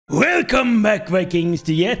Welcome back, Vikings,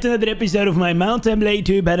 to yet another episode of my Mountain Blade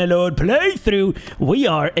 2 Bannerlord playthrough. We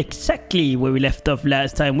are exactly where we left off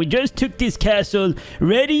last time. We just took this castle,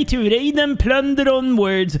 ready to raid and plunder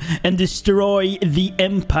onwards and destroy the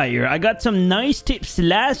Empire. I got some nice tips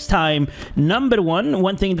last time. Number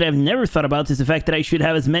one thing that I've never thought about is the fact that I should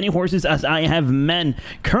have as many horses as I have men.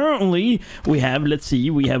 Currently, we have, let's see,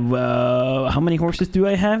 we have, how many horses do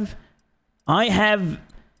I have? I have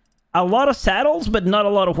a lot of saddles, but not a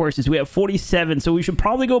lot of horses. We have 47, so we should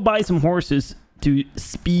probably go buy some horses to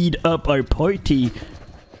speed up our party.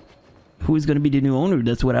 Who's going to be the new owner?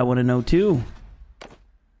 That's what I want to know too.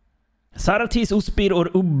 Saratis, Uspir, or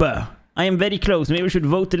Ubba? I am very close. Maybe I should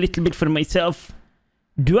vote a little bit for myself.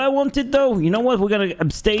 Do I want it though? You know what? We're going to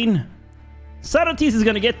abstain. Saratis is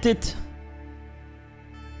going to get it.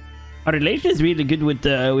 Our relation is really good with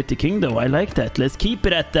the king though. I like that. Let's keep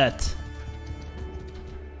it at that.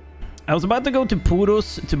 I was about to go to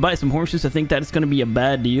Puros to buy some horses. I think that's going to be a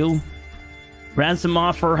bad deal. Ransom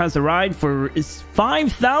offer has arrived for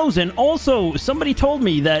 5,000. Also, somebody told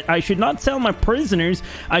me that I should not sell my prisoners.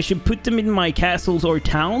 I should put them in my castles or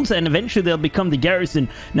towns, and eventually they'll become the garrison.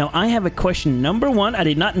 Now, I have a question. Number one, I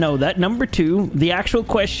did not know that. Number two, the actual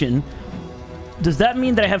question. Does that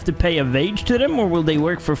mean that I have to pay a wage to them, or will they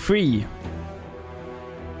work for free?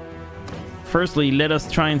 Firstly, let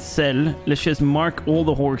us try and sell. Let's just mark all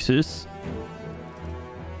the horses.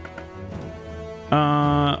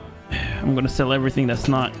 I'm gonna sell everything that's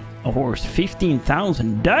not a horse.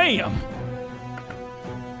 15,000. Damn!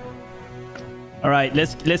 Alright,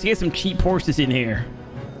 let's get some cheap horses in here.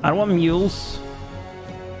 I don't want mules.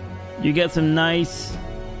 You get some nice...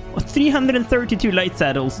 332 light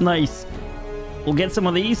saddles. Nice. We'll get some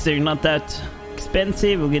of these. They're not that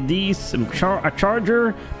expensive. We'll get these. Some a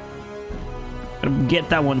charger. Get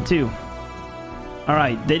that one too. All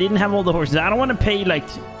right, they didn't have all the horses. I don't want to pay like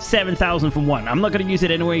 7,000 for one. I'm not gonna use it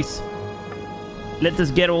anyways. Let us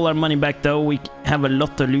get all our money back though. We have a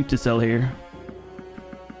lot of loot to sell here.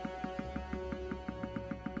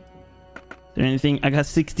 Is there anything? I got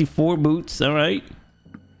 64 boots. All right.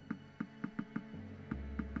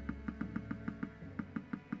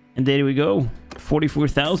 And there we go.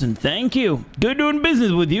 44,000. Thank you. Good doing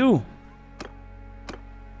business with you.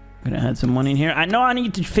 Gonna add some money in here. I know I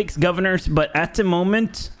need to fix governors, but at the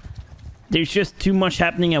moment there's just too much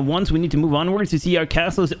happening at once. We need to move onwards to see our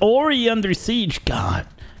castle is already under siege. God.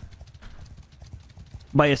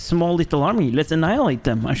 By a small little army. Let's annihilate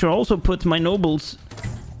them. I should also put my nobles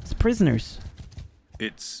as prisoners.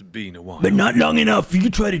 It's been a while. But not long enough.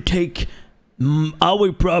 You try to take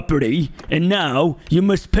our property, and now you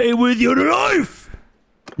must pay with your life.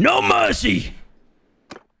 No mercy.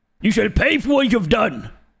 You shall pay for what you've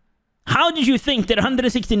done. How did you think that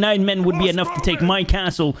 169 men would be enough to take my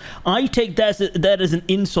castle? I take that as an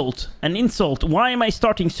insult. An insult. Why am I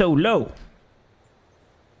starting so low?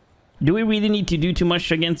 Do we really need to do too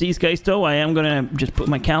much against these guys, though? I am gonna just put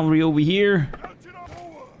my cavalry over here.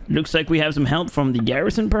 Looks like we have some help from the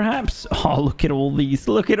garrison, perhaps? Oh, look at all these.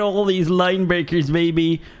 Look at all these line breakers,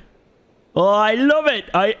 baby. Oh, I love it.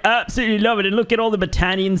 I absolutely love it. And look at all the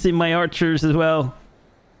battalions in my archers as well.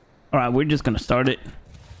 All right, we're just gonna start it.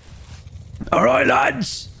 All right,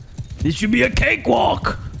 lads. This should be a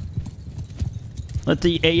cakewalk. Let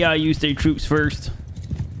the AI use their troops first.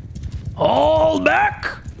 All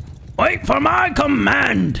back. Wait for my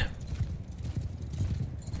command.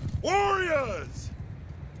 Warriors.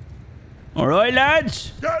 All right,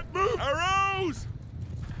 lads. Get move. Arrows.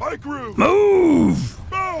 Bike room. Move.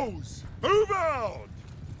 Bows. Move out.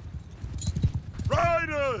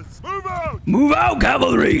 Riders. Move out. Move out,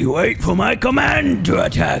 cavalry. Wait for my command to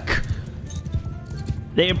attack.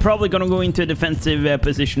 They're probably gonna go into a defensive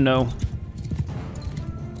position though.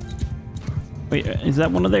 Wait, is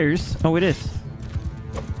that one of theirs? Oh, it is.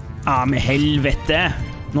 Ah, men helvete.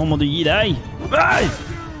 Nå må du gi deg.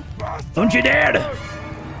 Don't you dare.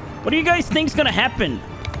 What do you guys think's gonna happen?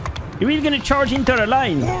 You're really gonna charge into our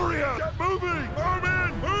line? Warrior. Get moving.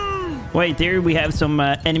 Armin, move. Wait, there we have some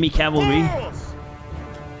enemy cavalry.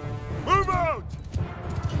 Move out.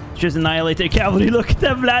 Just annihilate their cavalry. Look at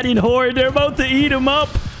that Vladin horde. They're about to eat them up.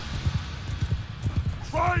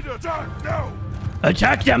 Try to attack now.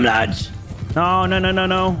 Attack them, lads. No, no, no, no,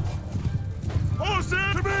 no.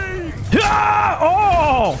 Horses to me. Ah!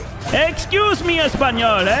 Oh! Excuse me,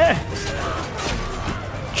 Espanol, eh?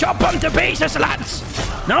 Chop them to pieces, lads.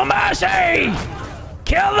 No mercy.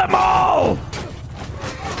 Kill them all.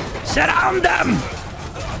 Surround them.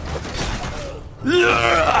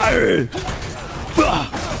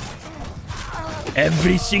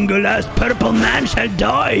 Every single last purple man shall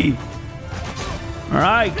die. All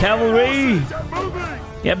right, cavalry.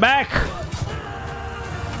 Get back!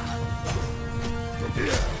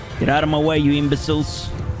 Get out of my way, you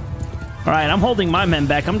imbeciles. Alright, I'm holding my men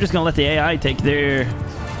back. I'm just gonna let the AI take their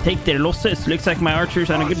losses. Looks like my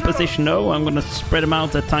archers are in a good position though. I'm gonna spread them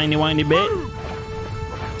out a tiny whiny bit.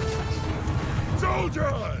 Soldiers,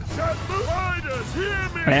 riders, hear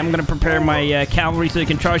me. Alright, I'm gonna prepare my cavalry so they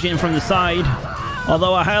can charge in from the side.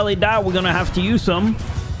 Although I highly doubt we're gonna have to use them.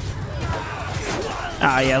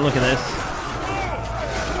 Ah, yeah, look at this.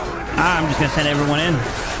 I'm just gonna send everyone in.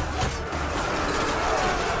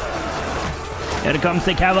 Here comes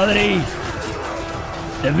the cavalry.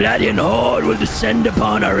 The Vladian horde will descend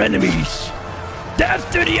upon our enemies.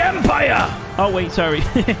 Death to the Empire! Oh, wait, sorry.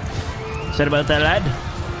 Sorry about that, lad.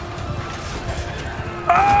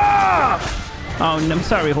 Ah! Oh, I'm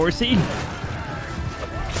sorry, horsey.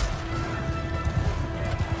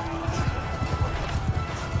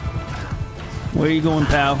 Where are you going,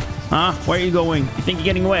 pal? Huh? Where are you going? You think you're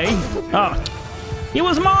getting away? Oh, he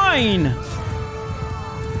was mine!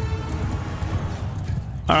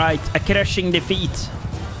 Alright, a crushing defeat.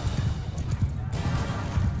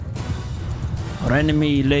 Our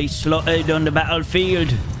enemy lay slaughtered on the battlefield.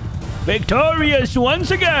 Victorious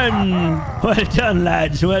once again! Well done,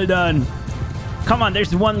 lads, well done. Come on,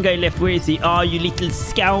 there's one guy left. Where is he? Oh, you little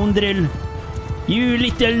scoundrel. You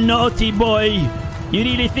little naughty boy. You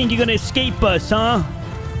really think you're gonna escape us, huh?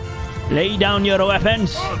 Lay down your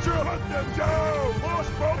weapons.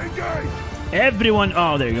 Everyone...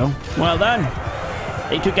 Oh, there you go. Well done.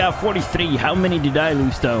 They took out 43. How many did I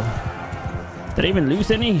lose, though? Did I even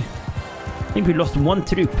lose any? I think we lost one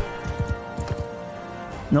troop.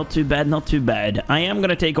 Not too bad, not too bad. I am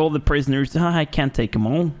gonna take all the prisoners. I can't take them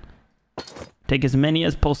all. Take as many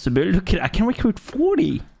as possible. Look at... I can recruit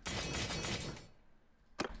 40.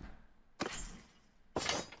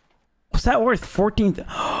 Was that worth 14?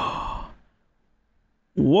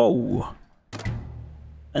 Whoa.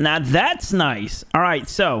 Now that's nice. All right,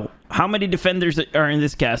 so how many defenders are in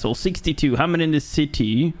this castle? 62. How many in this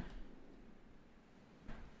city?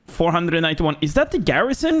 491. Is that the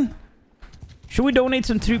garrison? Should we donate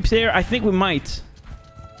some troops here? I think we might.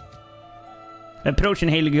 Approaching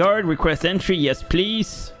Haley Guard. Request entry. Yes,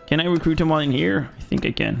 please. Can I recruit them all in here? I think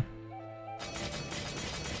I can.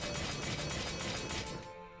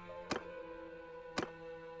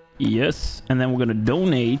 Yes, and then we're gonna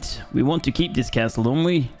donate. We want to keep this castle, don't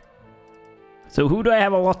we? So who do I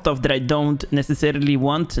have a lot of that I don't necessarily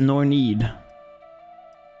want nor need?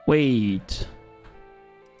 Wait.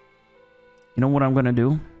 You know what I'm gonna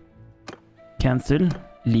do? Cancel.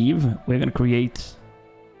 Leave. We're gonna create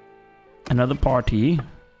another party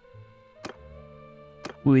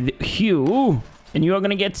with Hugh. And you are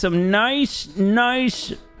gonna get some nice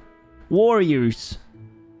warriors.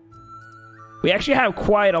 We actually have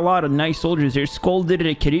quite a lot of nice soldiers here. Scolded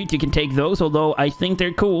and Karut, you can take those, although I think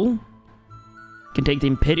they're cool. You can take the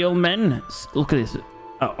Imperial men. Look at this.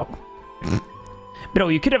 Uh oh. Bro,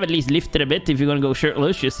 you could have at least lifted a bit if you're gonna go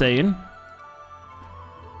shirtless, just saying.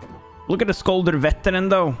 Look at the Scolder veteran,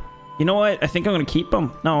 though. You know what? I think I'm gonna keep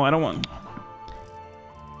him. No, I don't want...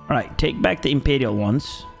 Alright, take back the Imperial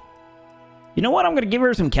ones. You know what? I'm gonna give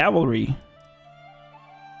her some cavalry.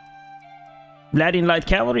 Vladian light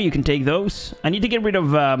cavalry, you can take those. I need to get rid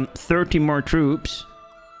of 30 more troops.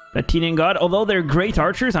 Latinian God, although they're great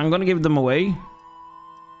archers, I'm gonna give them away.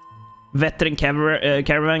 Veteran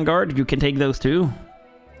caravan guard, you can take those too.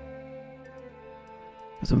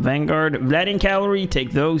 Some vanguard, Vladian cavalry,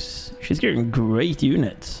 take those. She's getting great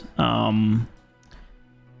units. Vladian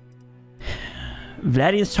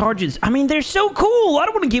sergeants, I mean, they're so cool. I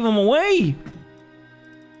don't want to give them away.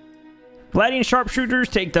 Vladian sharpshooters,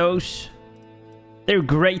 take those. They're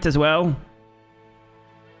great as well.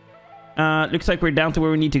 Looks like we're down to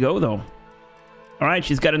where we need to go, though. Alright,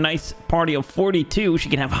 she's got a nice party of 42. She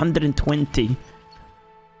can have 120.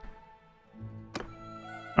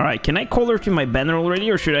 Alright, can I call her to my banner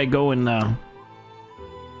already? Or should I go and let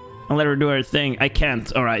her do her thing? I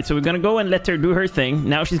can't. Alright, so we're gonna go and let her do her thing.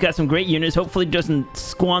 Now she's got some great units. Hopefully doesn't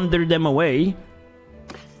squander them away.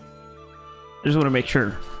 I just want to make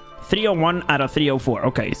sure. 301 out of 304.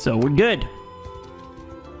 Okay, so we're good.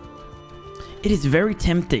 It is very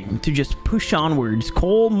tempting to just push onwards,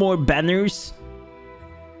 call more banners,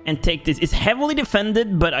 and take this. It's heavily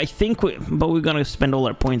defended, but I think we're gonna spend all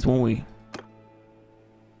our points, won't we?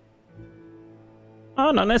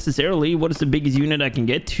 Oh, not necessarily. What is the biggest unit I can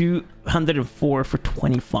get? 204 for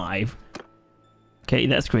 25. Okay,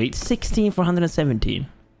 that's great. 16 for 117.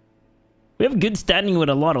 We have good standing with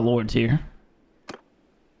a lot of lords here.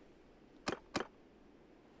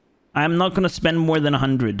 I'm not gonna spend more than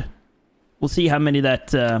 100. We'll see how many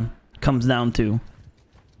that comes down to.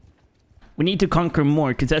 We need to conquer more,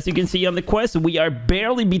 because as you can see on the quest, we are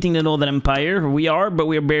barely beating the Northern Empire. We are, but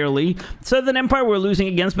we are barely. Southern Empire we're losing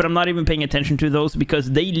against, but I'm not even paying attention to those, because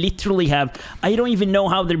they literally have... I don't even know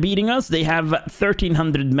how they're beating us. They have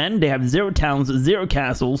 1,300 men. They have 0 towns, 0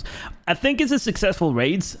 castles. I think it's a successful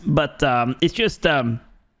raids, but it's just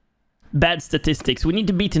bad statistics. We need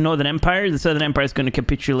to beat the Northern Empire. The Southern Empire is going to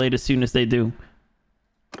capitulate as soon as they do.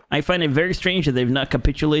 I find it very strange that they've not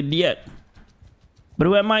capitulated yet. But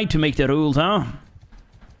who am I to make the rules, huh?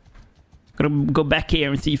 Gotta go back here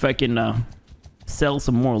and see if I can sell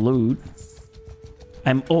some more loot.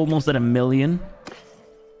 I'm almost at 1 million.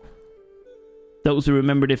 Those who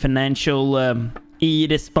remember the financial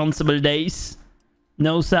irresponsible days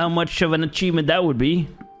knows how much of an achievement that would be.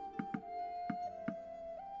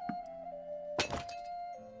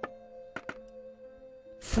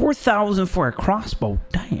 $4,000 for a crossbow.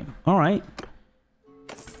 Damn. All right.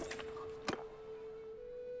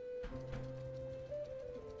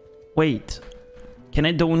 Wait, can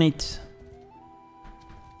I donate?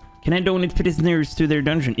 Can I donate prisoners to their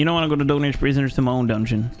dungeon? You know what? I'm going to donate prisoners to my own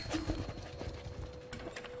dungeon.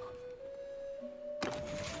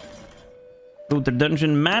 Go to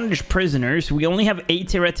dungeon, manage prisoners. We only have 8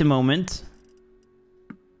 here at the moment.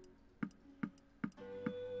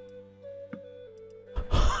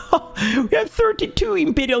 We have 32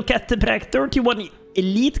 Imperial Catapract, 31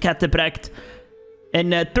 Elite Catapract,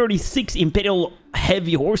 and 36 Imperial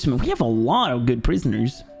Heavy Horsemen. We have a lot of good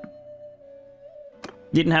prisoners.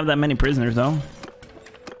 Didn't have that many prisoners, though.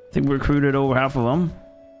 I think we recruited over half of them.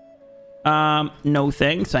 No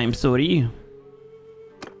thanks. I'm sorry.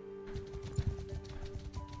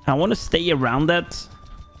 I want to stay around that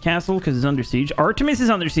castle because it's under siege. Artemis is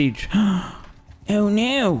under siege. Oh,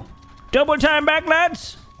 no. Double time back,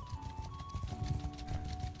 lads.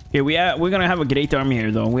 Here we're gonna have a great army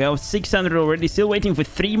here, though. We have 600 already. Still waiting for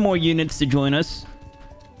 3 more units to join us.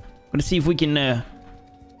 Let's see if we can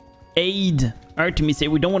aid Artemis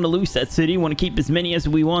here. We don't want to lose that city. We want to keep as many as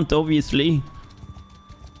we want, obviously.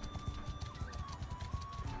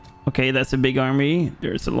 Okay, that's a big army.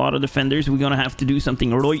 There's a lot of defenders. We're gonna have to do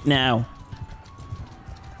something right now.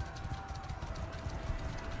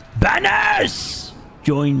 Banners!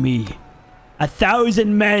 Join me.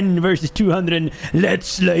 1,000 men versus 200. Let's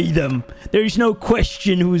slay them. There's no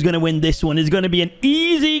question who's going to win this one. It's going to be an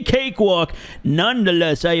easy cakewalk.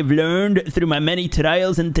 Nonetheless, I have learned through my many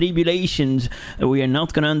trials and tribulations that we are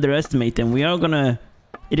not going to underestimate them. We are going to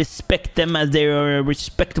respect them as they are a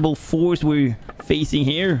respectable force we're facing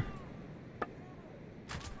here.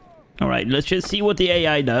 Alright, let's just see what the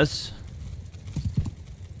AI does.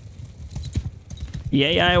 The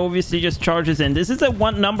AI obviously just charges in. This is the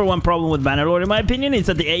number one problem with Bannerlord, in my opinion, is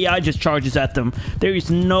that the AI just charges at them. There is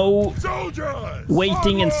no Soldiers,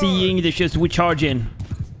 waiting and seeing. There's just we charge in.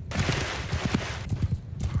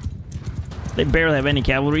 They barely have any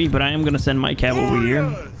cavalry, but I am going to send my cavalry here.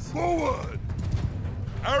 Forward!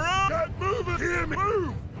 Get moving! Hear me!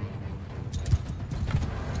 Move!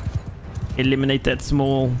 Eliminate that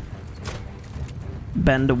small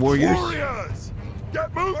band of warriors. Warriors!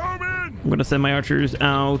 Get moving! I'm gonna send my archers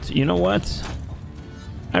out. You know what?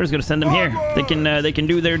 I'm just gonna send them here. They can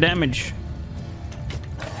do their damage.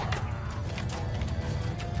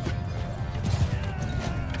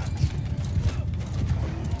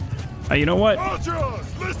 You know what?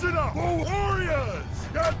 Archers, listen up! Warriors!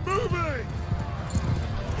 Get moving!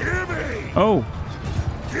 Hear me! Oh,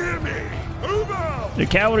 Hear me! Move out! the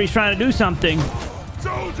cavalry's trying to do something.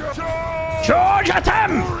 Soldier! Charge! Charge at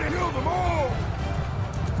them! Kill them all!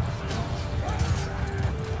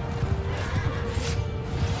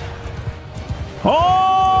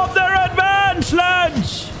 Oh, they're advanced,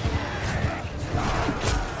 lads!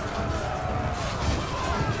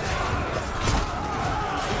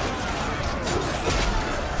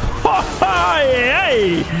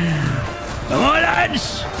 Hey! Come on,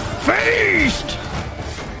 lads! Feast!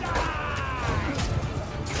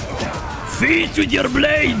 Feast with your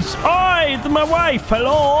blades! Oi, it's my wife!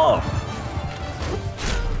 Hello!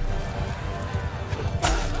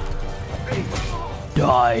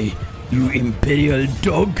 Die, you imperial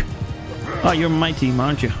dog! Oh, you're my team,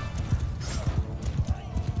 aren't you?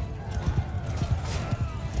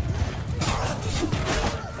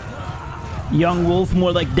 Young wolf,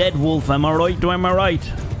 more like dead wolf. Am I right? Am I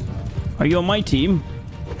right? Are you on my team?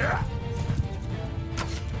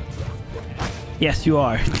 Yes, you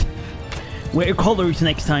are. Wear colors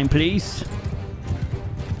next time, please.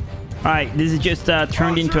 Alright, this is just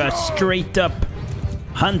turned into a straight up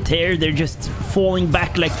hunt here. They're just falling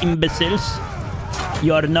back like imbeciles.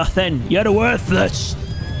 You're nothing. You're worthless.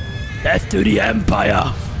 Death to the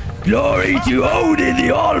Empire. Glory to Odin,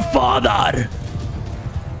 the All-Father!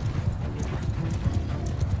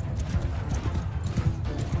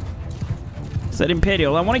 Said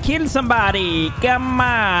Imperial, I want to kill somebody! Come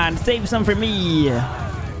on, save some for me!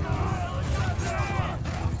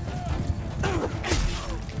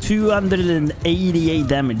 288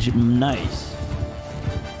 damage, nice.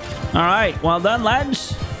 Alright, well done,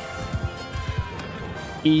 lads.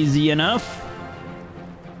 Easy enough.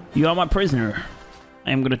 You are my prisoner.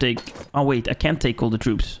 I am gonna take... Oh wait, I can't take all the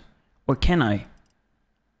troops. Or can I?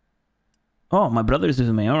 Oh, my brother's with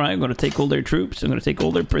me. Alright, I'm gonna take all their troops. I'm gonna take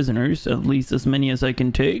all their prisoners. At least as many as I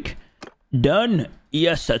can take. Done?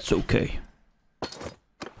 Yes, that's okay.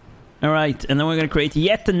 Alright, and then we're gonna create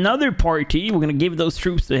yet another party. We're gonna give those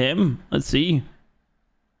troops to him. Let's see.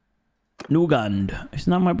 Nugand. It's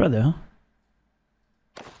not my brother, huh?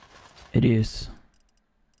 It is.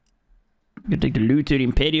 I'm gonna take the Luther,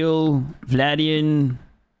 Imperial, Vladian.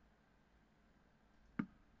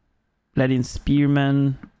 Vladian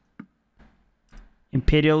Spearman.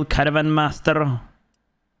 Imperial Caravan Master.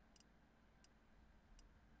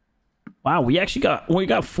 Wow, we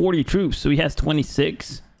got 40 troops, so he has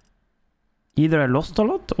 26. Either I lost a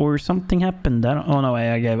lot or something happened. Oh no,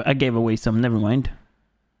 I gave away some. Never mind.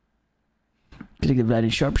 Take the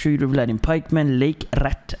Vladian Sharpshooter, Vladian Pikeman, Lake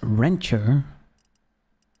Rat Rancher.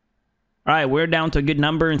 Alright, we're down to a good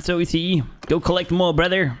number, and so is he. Go collect more,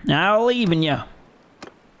 brother. I'll even ya.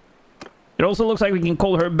 It also looks like we can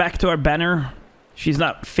call her back to our banner. She's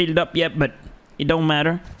not filled up yet, but it don't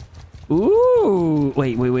matter. Ooh!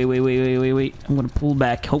 Wait. I'm gonna pull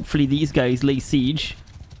back. Hopefully these guys lay siege.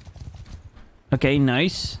 Okay,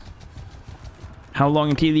 nice. How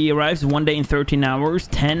long until he arrives? 1 day and 13 hours.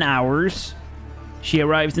 10 hours. She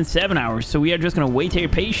arrives in 7 hours. So we are just gonna wait here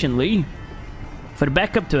patiently for the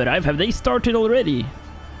backup to arrive. Have they started already?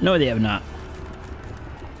 No, they have not.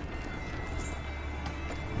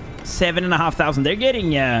 7,500. They're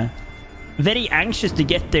getting very anxious to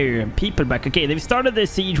get their people back. Okay, they've started their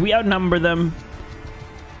siege. We outnumber them.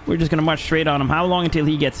 We're just gonna march straight on him. How long until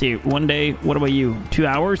he gets here? 1 day. What about you? 2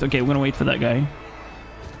 hours? Okay, we're gonna wait for that guy.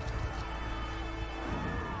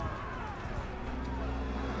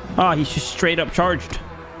 Oh, he's just straight up charged.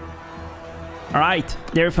 Alright,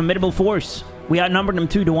 they're a formidable force. We outnumbered them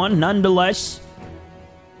 2-1. Nonetheless,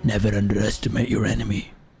 never underestimate your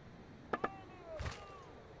enemy.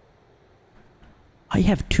 I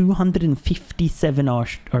have 257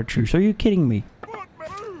 archers. Are you kidding me?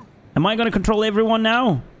 Am I going to control everyone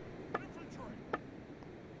now?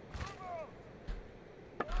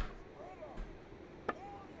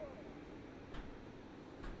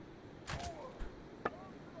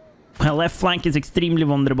 My left flank is extremely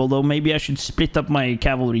vulnerable, though. Maybe I should split up my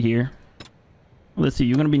cavalry here. Let's see.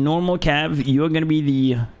 You're going to be normal cav. You're going to be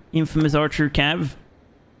the infamous archer cav.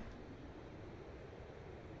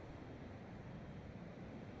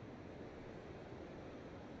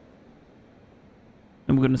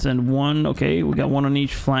 And we're going to send one. Okay, we got one on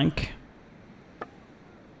each flank.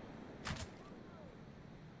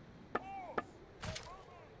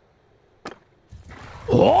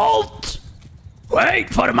 Halt! Wait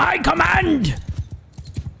for my command!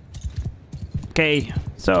 Okay,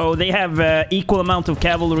 so they have equal amount of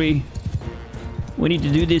cavalry. We need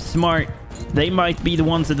to do this smart. They might be the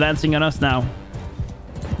ones advancing on us now.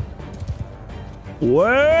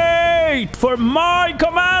 Wait for my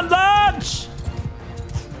command, lads!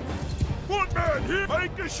 Footman, here,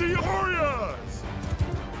 take the shield warriors!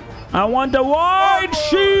 I want a wide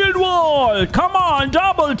shield wall! Come on,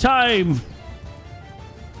 double time!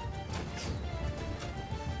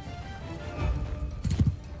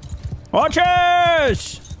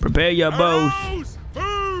 Archers! Prepare your bows. Arrows,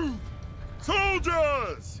 move!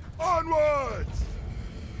 Soldiers, onwards!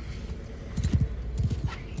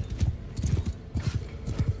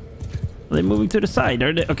 Are they moving to the side?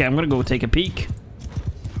 Are they? Okay, I'm gonna go take a peek.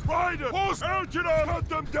 Rider, horse, Algernon, cut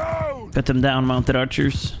them down! Cut them down, mounted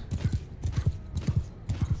archers.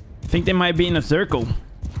 I think they might be in a circle.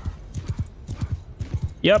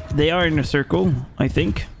 Yep, they are in a circle, I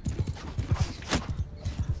think.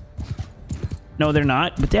 No, they're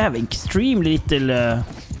not, but they have extremely little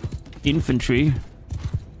infantry.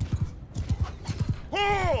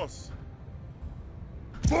 Horse!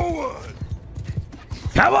 Forward!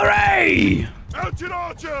 Cavalry! Mounted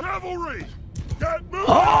archer, cavalry! Get moving!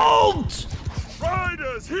 Halt!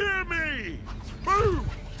 Riders, hear me! Move!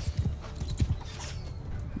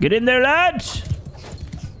 Get in there, lads!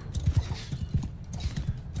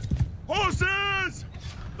 Horses!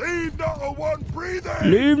 Leave not a one breathing!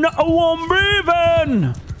 Leave not a one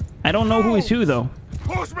breathing! I don't know who is who, though.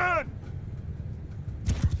 Horsemen!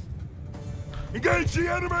 Engage the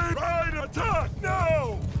enemy! Rider, attack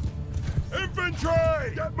now!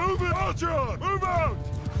 Infantry! Get moving! Archer! Move out!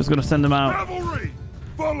 Just gonna send them out. Cavalry!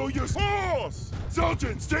 Follow your horse!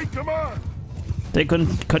 Sergeants, take command! They could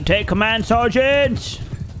take command, sergeants!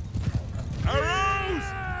 Arrows!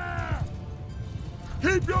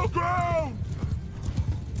 Keep your ground!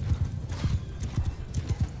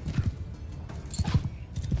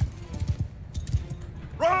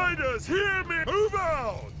 Riders, hear me! Move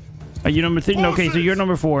out! Are you number 3? Okay, so you're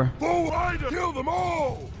number 4. Forward! Rider, kill them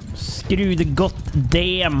all! Screw the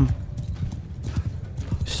goddamn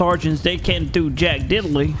sergeants. They can't do jack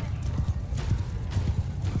diddly.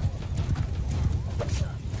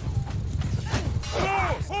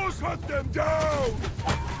 Horse, hunt them down!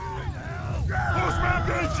 Horseman,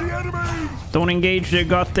 engage the enemy! Don't engage their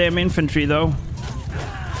goddamn infantry, though.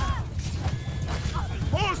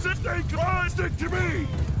 Horses, stay command! Stick to me!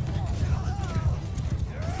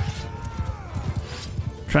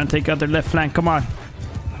 Try and take out their left flank. Come on.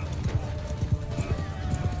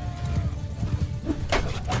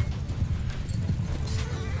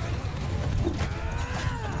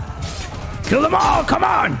 Kill them all! Come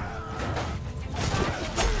on!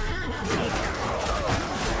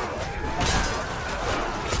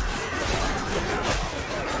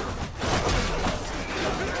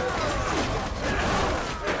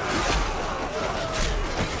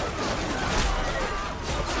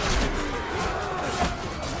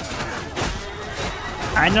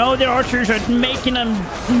 I know the archers are making a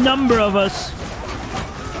number of us.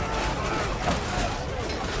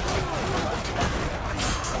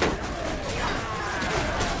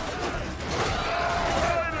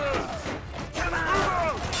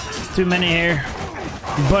 Too many here.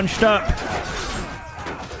 Bunched up.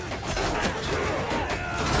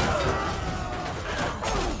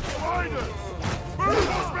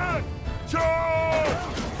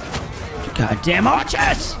 Goddamn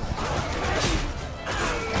archers!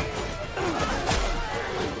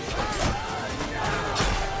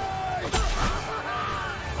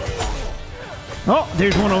 Oh,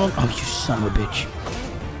 there's one of them. Oh, you son of a bitch.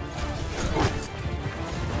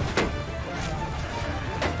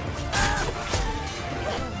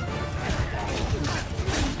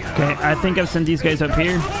 Okay, I think I've sent these guys up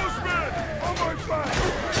here.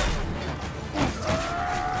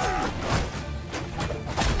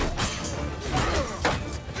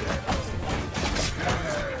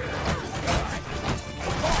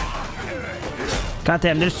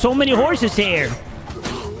 Goddamn, there's so many horses here.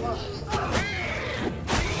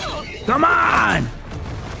 Come on!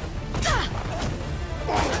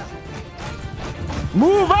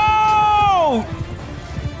 Move out!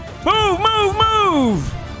 Move, move,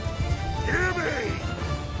 move! Hear me!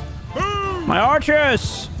 Move! My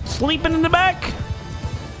archers! Sleeping in the back!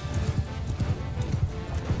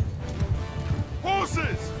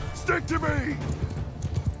 Horses! Stick to me!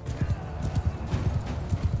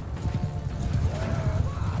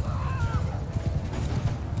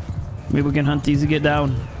 Maybe we can hunt these to get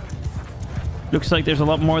down. Looks like there's a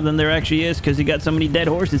lot more than there actually is because you got so many dead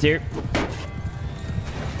horses here.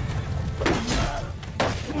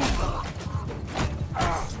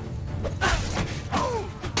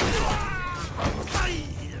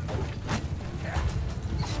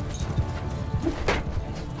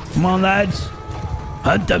 Come on, lads.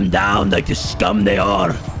 Hunt them down like the scum they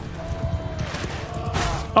are.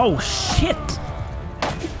 Oh, shit!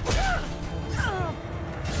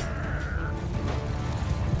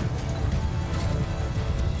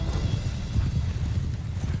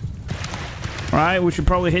 Alright, we should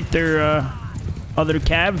probably hit their other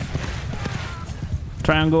cav.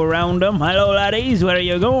 Try and go around them. Hello, laddies. Where are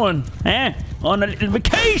you going? Eh? On a little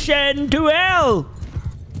vacation to hell!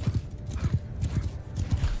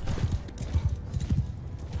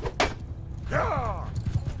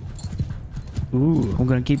 Ooh, I'm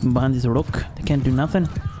gonna keep them behind this rock. They can't do nothing.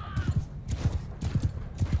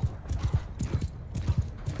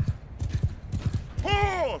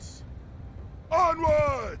 Horse!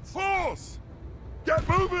 Onwards! Horse! Get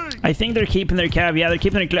moving! I think they're keeping their cav. Yeah, they're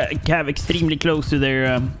keeping their cav extremely close to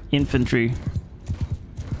their infantry.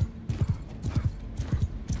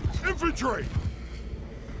 Infantry!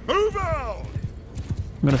 Move out!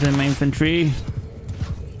 I'm gonna send my infantry.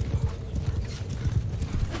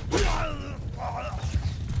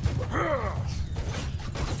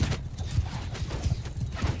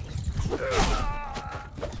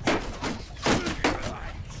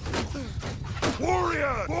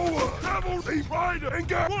 Warrior! Forward! Cavalry! Rider! And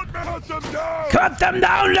get what? Cut them down! Cut them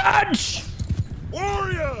down, lads!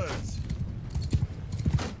 Warriors!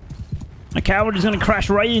 My cavalry is gonna crash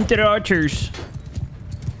right into the archers.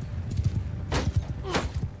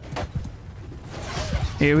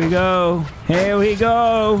 Here we go. Here we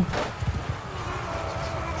go.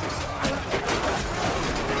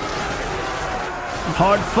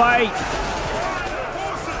 Hard fight.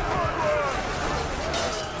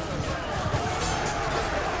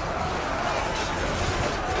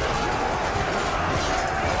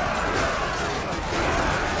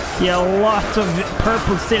 Yeah, lots of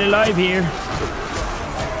purple still alive here.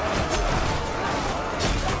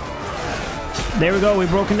 There we go. We've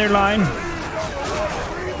broken their line.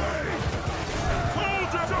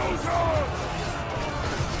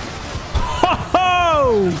 Ho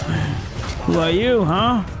ho! Who are you,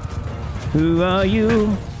 huh? Who are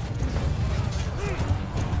you?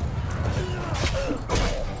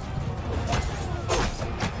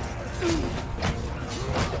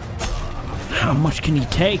 How much can he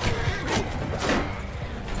take?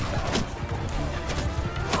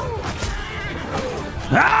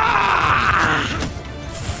 Ah!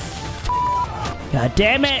 God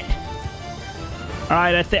damn it! All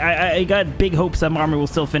right, I got big hopes that armor will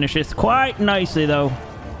still finish this quite nicely, though.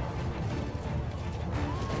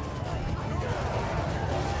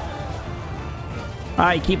 All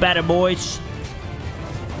right, keep at it, boys.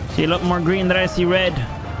 See a lot more green than I see red.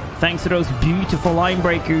 Thanks to those beautiful line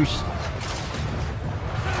breakers.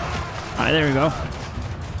 Alright, there we go.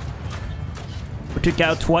 We took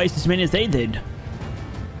out twice as many as they did.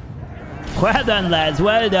 Well done, lads.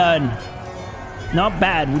 Well done. Not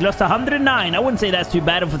bad. We lost 109. I wouldn't say that's too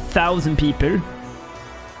bad of 1,000 people.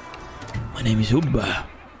 My name is Hubba.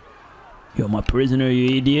 You're my prisoner,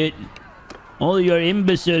 you idiot. All your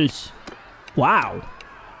imbeciles. Wow.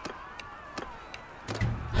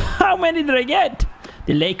 How many did I get?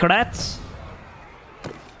 The lake rats.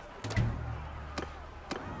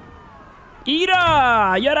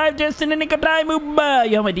 Ira! You arrived just in the nick of time, Hubba.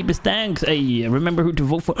 You have my deepest thanks. Hey, remember who to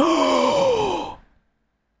vote for.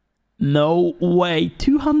 No way.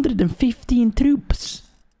 215 troops.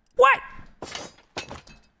 What?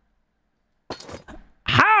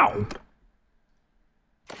 How?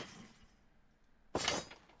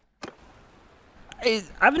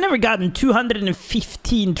 I've never gotten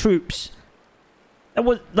 215 troops. That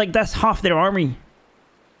was like, that's half their army.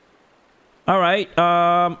 All right,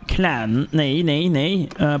 clan, nay,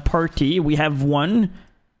 party. We have one.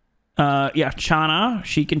 Yeah, Chana.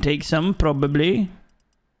 She can take some, probably.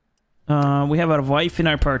 We have our wife in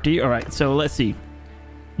our party. All right, so let's see.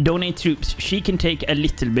 Donate troops. She can take a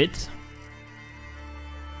little bit.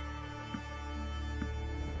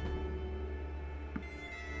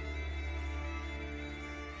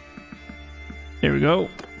 There we go.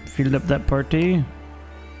 Filled up that party.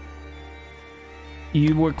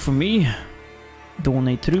 You work for me.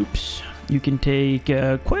 Donate troops. You can take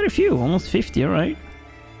quite a few. Almost 50, alright.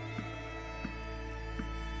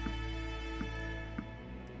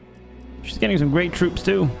 She's getting some great troops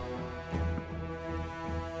too.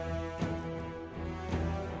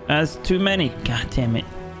 That's too many. God damn it.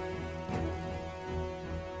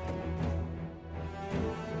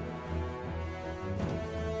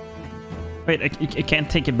 Wait, I can't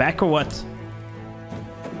take it back or what?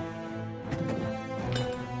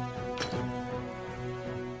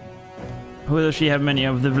 Who does she have many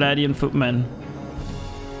of? The Vladian footmen.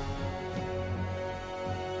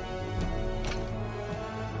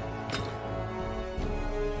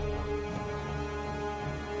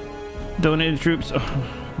 Donated troops.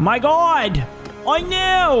 Oh, my God! I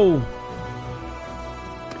know!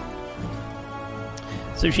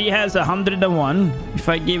 So she has 101. If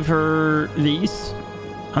I give her these,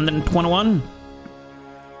 121.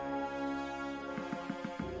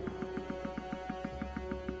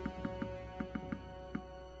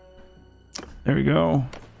 There we go.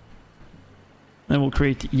 Then we'll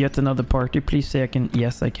create yet another party. Please say I can.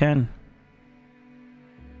 Yes, I can.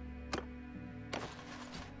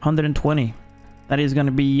 120. That is going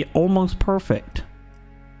to be almost perfect.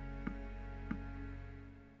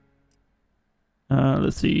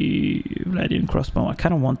 Let's see. Vladian crossbow. I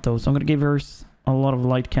kind of want those. I'm going to give her a lot of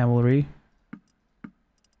light cavalry.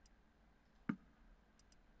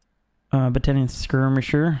 Battalion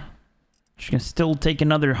skirmisher. She can still take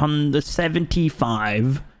another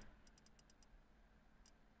 175.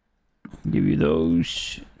 Give you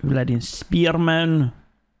those. Vladian spearmen.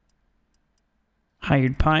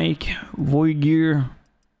 Hired pike. Voygear.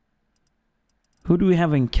 Who do we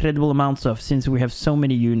have incredible amounts of since we have so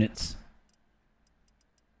many units?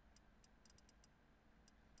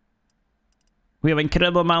 We have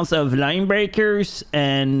incredible amounts of line breakers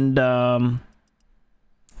and I'll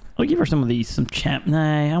give her some of these. Some champ.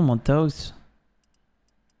 Nah, I don't want those.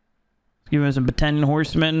 Let's give her some battalion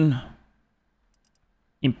horsemen.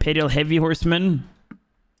 Imperial heavy horsemen.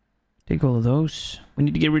 Take all of those. We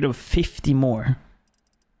need to get rid of 50 more.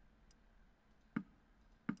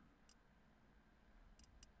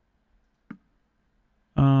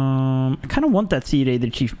 I kind of want that Sea Raider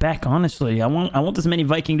Chief back, honestly. I want as many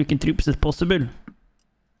Viking-looking troops as possible.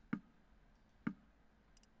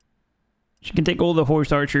 She can take all the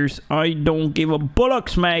horse archers. I don't give a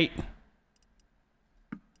bollocks, mate.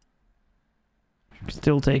 She can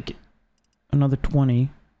still take another 20.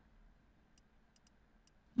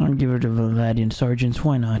 I'll give her to Valadian sergeants.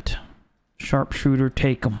 Why not? Sharpshooter,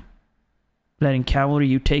 take them. Valadian cavalry,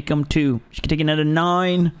 you take them too. She can take another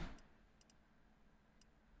 9.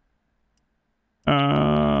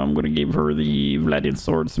 I'm gonna give her the Valadian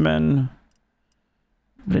swordsman.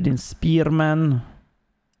 Valadian spearman.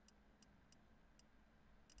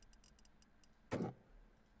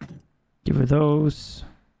 Give her those.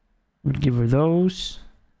 I'm gonna give her those.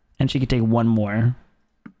 And she can take 1 more.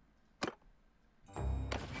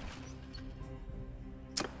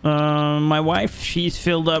 My wife, she's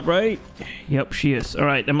filled up, right? Yep, she is.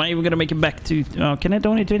 Alright, am I even gonna make it back to... can I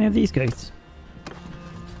donate to any of these guys?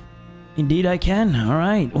 Indeed I can.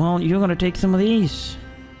 Alright, well, you're gonna take some of these.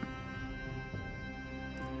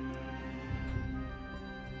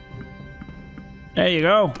 There you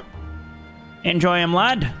go. Enjoy 'em,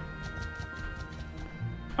 lad.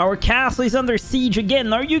 Our castle is under siege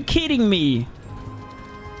again. Are you kidding me?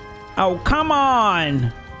 Oh, come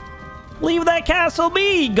on. Leave that castle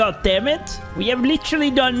be, goddammit. We have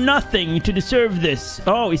literally done nothing to deserve this.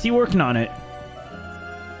 Oh, is he working on it?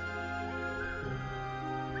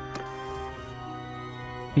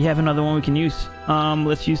 We have another one we can use.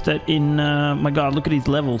 Let's use that in... my god, look at these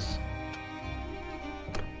levels.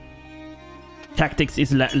 Tactics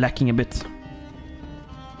is lacking a bit.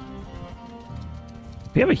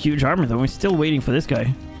 We have a huge armor though. We're still waiting for this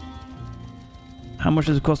guy. How much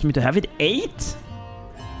does it cost me to have it? 8?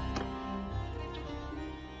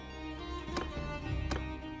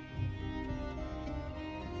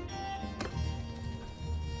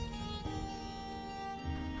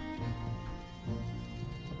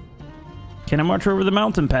 Can I march over the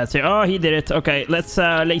mountain pass here? Oh, he did it. Okay, let's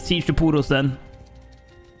lay siege to Puros then.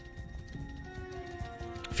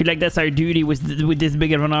 I feel like that's our duty with this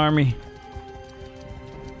big of an army.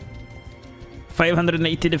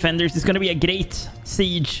 580 defenders. It's gonna be a great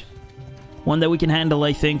siege. One that we can handle,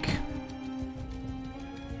 I think.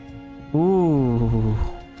 Ooh.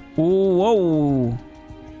 Ooh, whoa.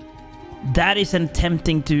 That is a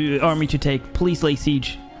tempting army to take. Please lay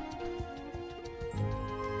siege.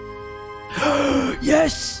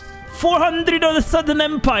 Yes! 400 of the Southern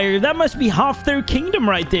Empire. That must be half their kingdom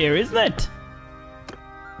right there, isn't it?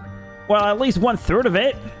 Well, at least 1/3 of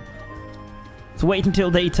it. Let's wait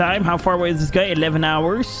until daytime. How far away is this guy? 11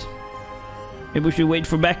 hours. Maybe we should wait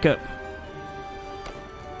for backup.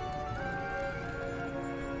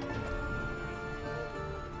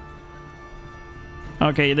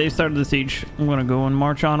 Okay, they started the siege. I'm gonna go and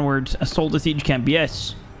march onwards. Assault the siege camp,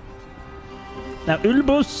 yes. Now,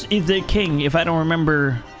 Ulbus is the king, if I don't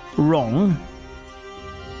remember wrong.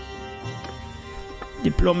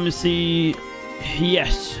 Diplomacy...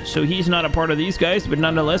 Yes, so he's not a part of these guys, but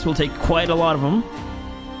nonetheless, we'll take quite a lot of them.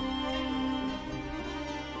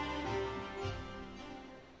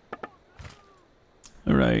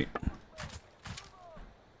 Alright.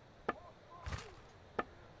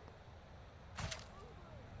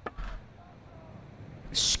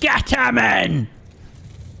 Scatterman!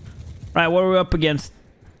 Right, what are we up against?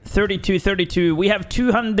 32. We have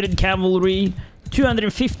 200 cavalry,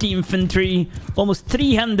 250 infantry, almost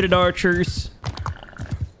 300 archers.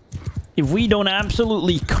 If we don't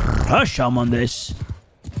absolutely crush them on this,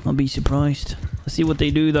 I'll be surprised. Let's see what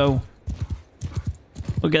they do, though.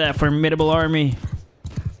 Look at that formidable army.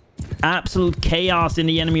 Absolute chaos in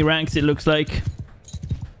the enemy ranks, it looks like.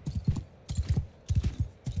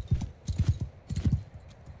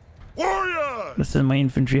 Warriors! Let's send my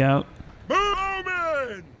infantry out. Move,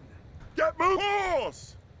 men! Get move,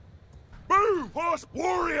 horse! Move, horse!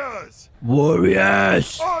 Warriors!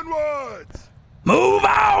 Warriors! Onwards! Move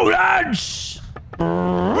out, lads!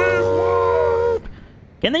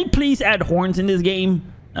 Can they please add horns in this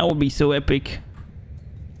game? That would be so epic.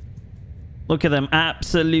 Look at them.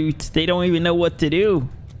 Absolute. They don't even know what to do.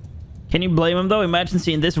 Can you blame them, though? Imagine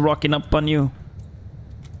seeing this rocking up on you.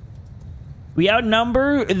 We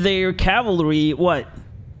outnumber their cavalry. What?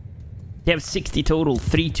 They have 60 total.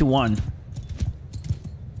 3-1.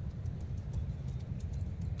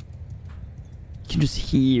 You can just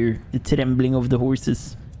hear the trembling of the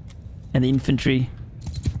horses and the infantry.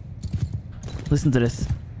 Listen to this.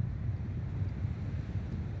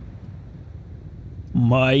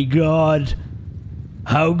 My God.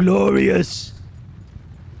 How glorious.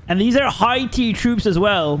 And these are high tier troops as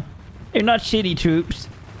well. They're not shitty troops.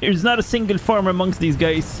 There's not a single farmer amongst these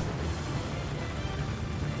guys.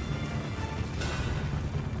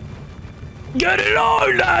 Get it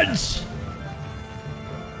on, lads!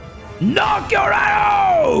 Knock your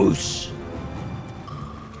arrows!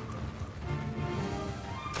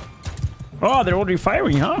 Oh, they're already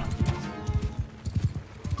firing, huh?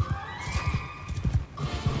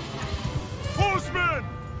 Horsemen!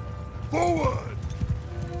 Forward!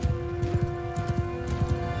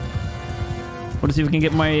 Let's see if we can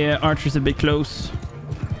get my archers a bit close.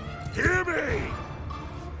 Hear me!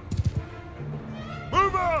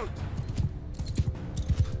 Move out!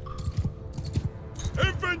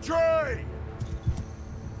 Infantry!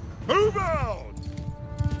 Move out!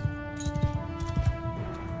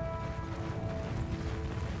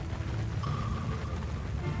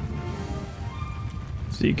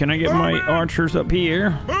 See, can I get my archers up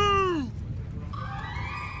here? Move!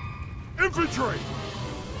 Infantry!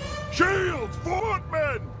 Shields!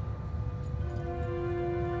 Footmen!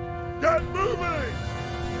 Get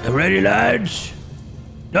moving! Ready, lads?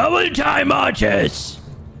 Double time, archers!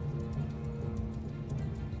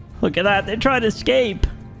 Look at that, they're trying to escape.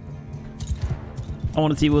 I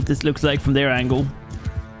want to see what this looks like from their angle.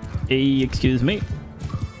 Hey, excuse me.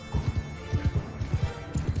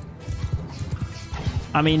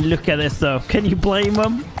 I mean, look at this though. Can you blame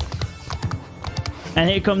them? And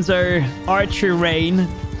here comes our archer rain.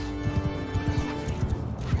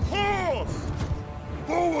 Horse!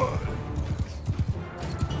 Forward!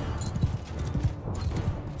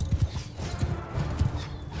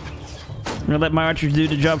 I'm gonna let my archers do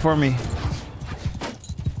the job for me.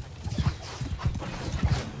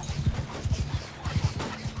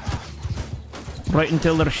 Right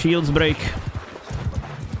until their shields break.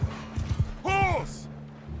 Horse!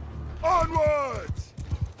 Onwards!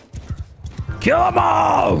 Kill 'em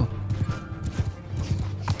all!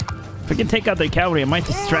 If I can take out their cavalry, I might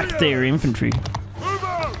distract their infantry. Move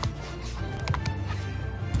out!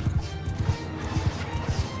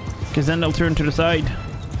 Because then they'll turn to the side.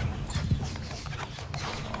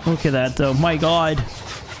 Look at that though, my god.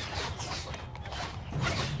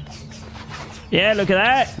 Yeah, look at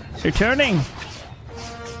that. They're turning.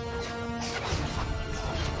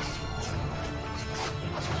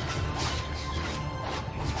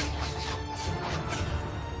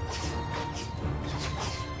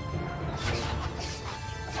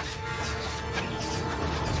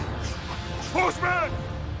 Horsemen!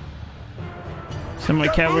 Send my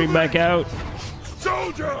cavalry back out.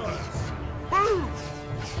 Soldiers! Move!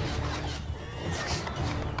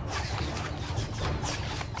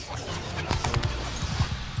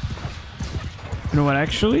 You know what,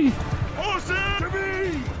 actually? Horses to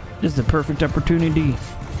me! This is the perfect opportunity.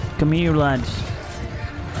 Come here, lads.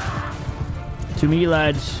 To me,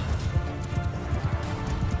 lads.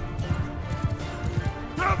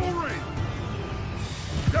 Cavalry!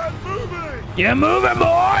 Get moving! You moving,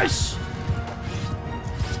 boys?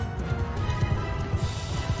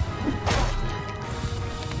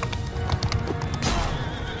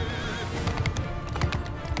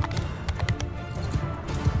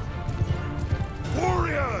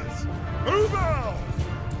 Warriors! Move out!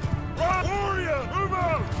 Warrior, move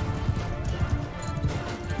out!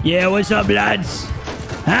 Yeah, what's up, lads?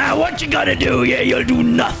 Ah, what you gonna do? Yeah, you'll do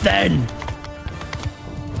nothing.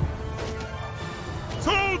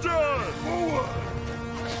 Soldiers! Forward!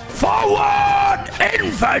 Forward,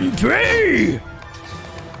 infantry!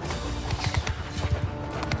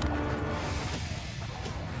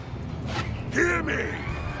 Hear me!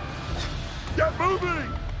 Get moving!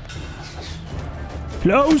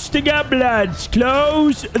 Close the gap, lads.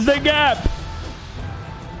 Close the gap.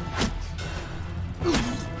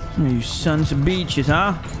 You sons of bitches,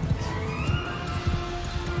 huh?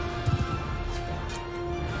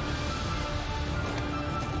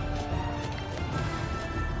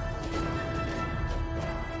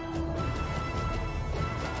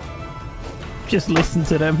 Just listen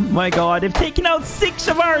to them. My god, they've taken out 6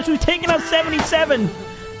 of ours. We've taken out 77.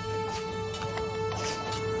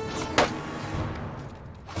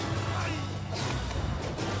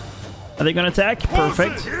 Are they going to attack?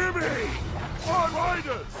 Perfect. Horses, hear me! On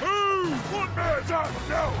riders! Move! Footmen down!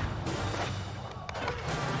 No!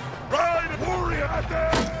 Ride warrior at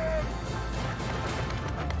them!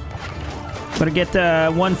 Gotta get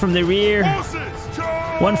one from the rear, Horses,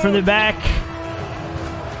 charge! one from the back.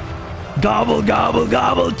 Gobble, gobble,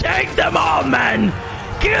 gobble. Take them all, man.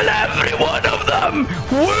 Kill every one of them.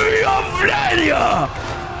 We are Vladia.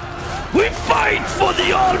 We fight for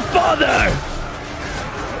the All-Father.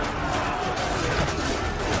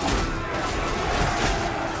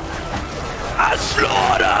 A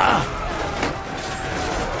slaughter!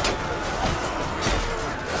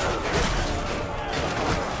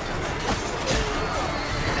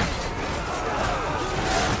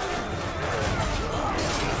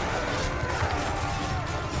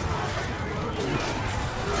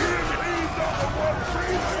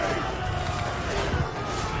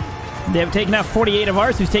 They have taken out 48 of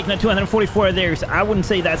ours, who's taken out 244 of theirs. I wouldn't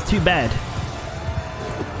say that's too bad.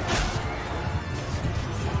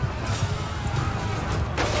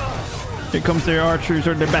 Here comes their archers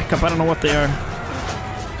or their backup. I don't know what they are.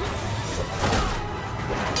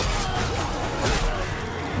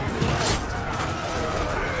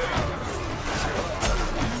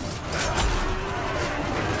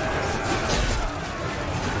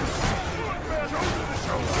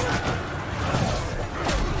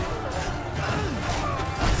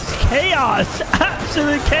 Chaos!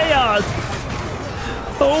 Absolute chaos!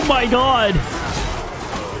 Oh my god!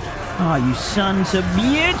 Oh, you sons of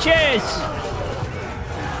bitches!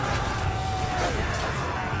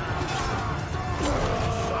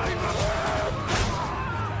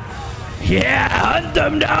 Yeah, hunt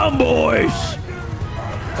them down, boys!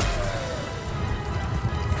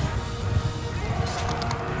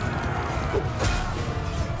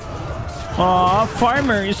 Aw,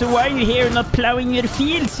 farmers, why are you here not plowing your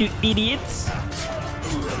fields, you idiots?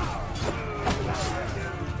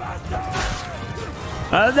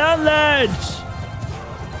 Well done, lads!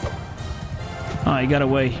 Oh, he got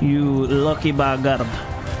away, you lucky bugger.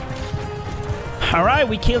 Alright,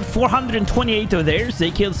 we killed 428 of theirs.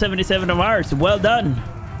 They killed 77 of ours. Well done.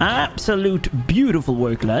 Absolute beautiful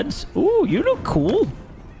work, lads. Ooh, you look cool.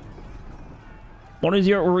 What is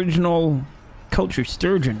your original culture?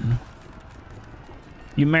 Sturgeon.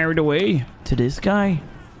 You married away to this guy?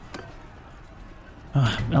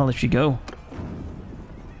 I'll let you go.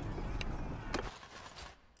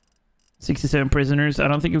 67 prisoners. I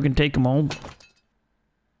don't think we can take them all.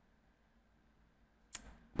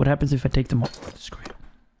 What happens if I take them all? Screw it.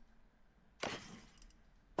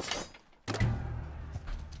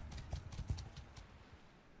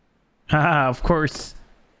 Haha, of course.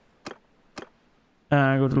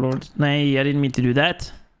 Go to Lord. Nay, I didn't mean to do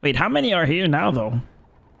that. Wait, how many are here now, though?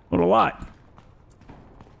 What a lot.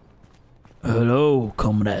 Hello,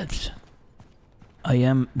 comrades. I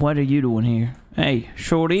am... What are you doing here? Hey,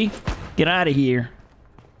 shorty. Get out of here.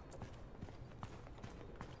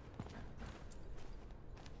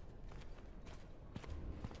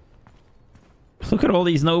 Look at all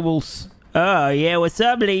these nobles. Oh, yeah, what's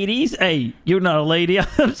up, ladies? Hey, you're not a lady.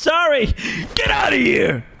 I'm sorry. Get out of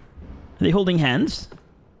here! Are they holding hands?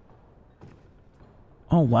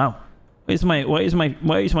 Oh, wow. Why is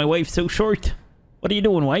my wife so short? What are you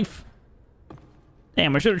doing, wife?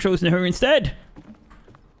 Damn, I should have chosen her instead.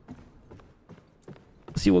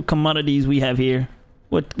 Let's see what commodities we have here.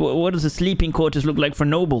 What does the sleeping quarters look like for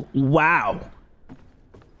noble? Wow.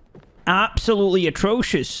 Absolutely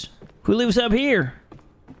atrocious. Who lives up here?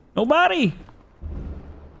 Nobody.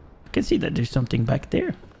 I can see that there's something back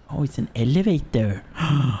there. Oh, it's an elevator.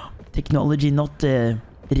 Technology not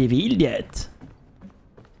revealed yet.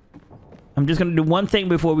 I'm just gonna do one thing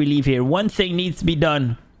before we leave here. One thing needs to be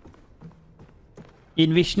done.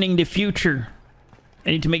 Envisioning the future. I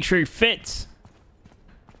need to make sure it fits.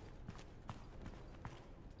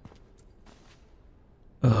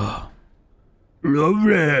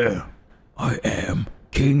 Lovely. I am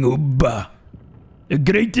King Ubba, the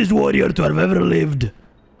greatest warrior to have ever lived.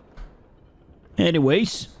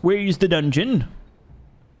 Anyways, where is the dungeon?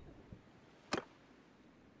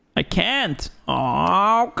 I can't.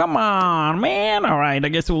 Oh, come on, man. All right, I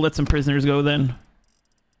guess we'll let some prisoners go then.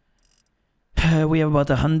 We have about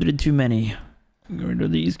 100 too many. Get rid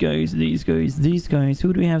of these guys, these guys, these guys.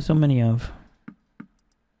 Who do we have so many of?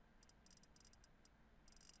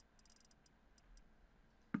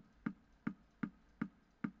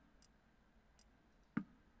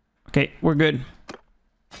 Okay, we're good.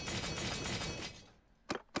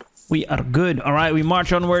 We are good. All right, we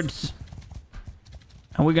march onwards.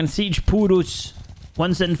 And we're gonna siege Purus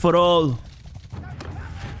once and for all.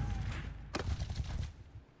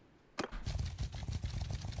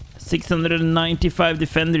 $695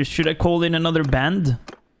 defenders. Should I call in another band?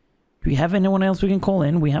 Do we have anyone else we can call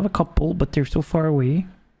in? We have a couple, but they're so far away.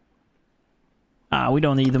 We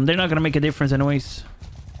don't need them. They're not gonna make a difference anyways.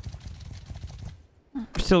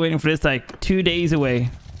 We're still waiting for this, like 2 days away.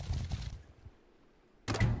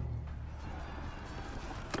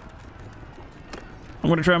 I'm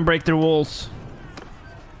gonna try and break their walls.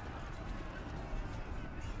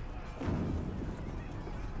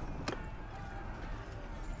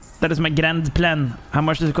 That is my grand plan. How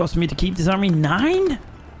much does it cost me to keep this army? 9?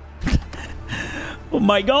 Oh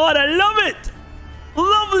my god, I love it!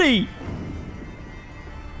 Lovely!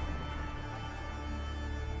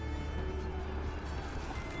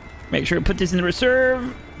 Make sure to put this in the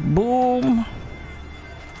reserve. Boom.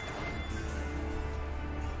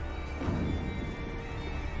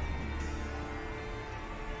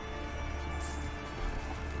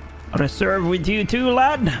 Reserve with you too,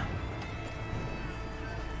 lad.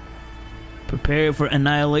 Prepare for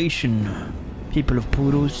annihilation, people of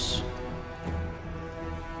Purus.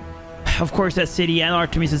 Of course, that city and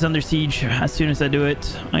Artemis is under siege as soon as I do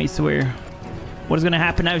it, I swear. What is going to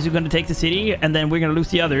happen now is you're going to take the city, and then we're going to lose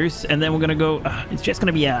the others, and then we're going to go... it's just going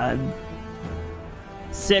to be a...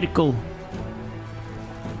 circle.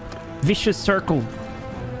 Vicious circle.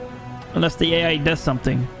 Unless the AI does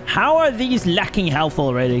something. How are these lacking health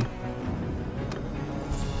already?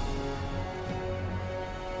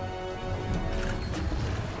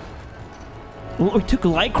 Oh, it took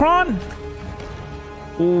Lycron?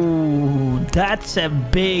 Oh, that's a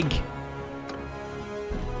big...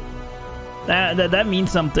 That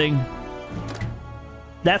means something.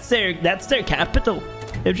 That's their capital.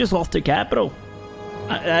 They've just lost their capital.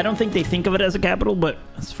 I don't think they think of it as a capital, but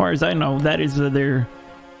as far as I know, that is their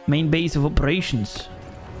main base of operations.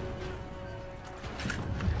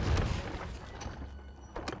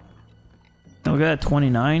 Oh, look at that,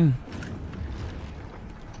 29.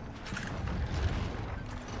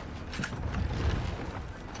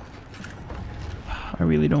 I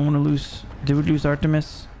really don't want to lose. Did we lose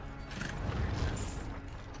Artemis?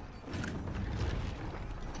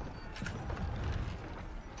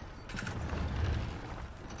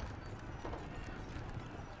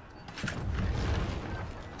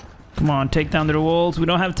 Come on, take down their walls. We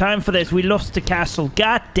don't have time for this. We lost the castle.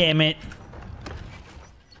 God damn it.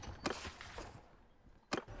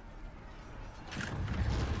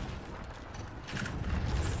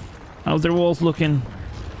 How's their walls looking?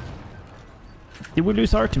 Did we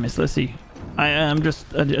lose Artemis? Let's see. I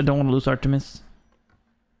don't want to lose Artemis.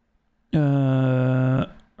 Or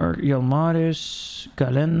Yalmaris,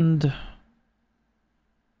 Galend.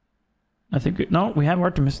 I think no, we have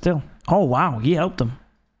Artemis still. Oh wow, he helped them.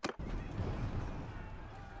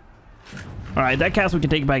 All right, that castle we can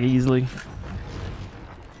take back easily.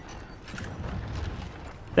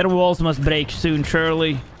 Their walls must break soon,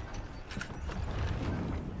 surely.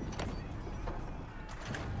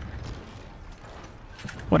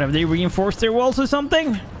 What, have they reinforced their walls or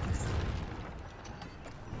something?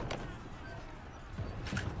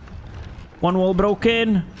 One wall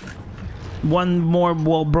broken. One more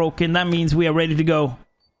wall broken. That means we are ready to go.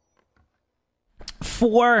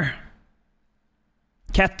 4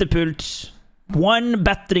 catapults, 1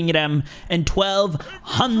 battering ram, and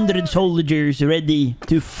 1,200 soldiers ready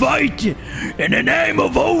to fight in the name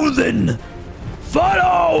of Odin.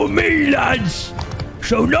 Follow me, lads.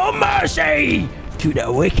 Show no mercy to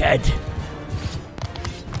the wicked.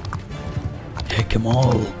 Take them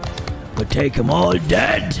all, but take them all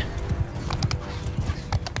dead.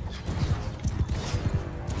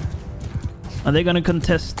 Are they gonna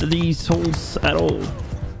contest these holes at all?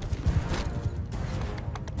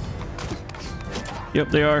 Yep,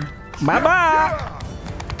 they are. Bye-bye!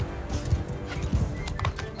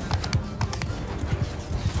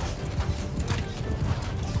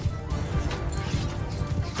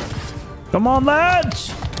 Come on,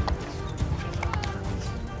 lads!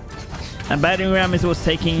 And battering ram is what's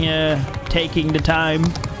taking the time.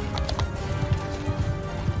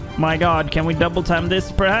 My god, can we double time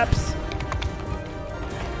this, perhaps?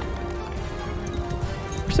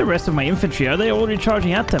 Where's the rest of my infantry? Are they already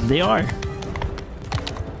charging at them? They are.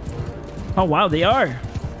 Oh wow, they are.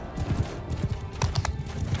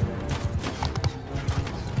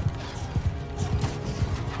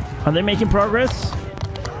 Are they making progress?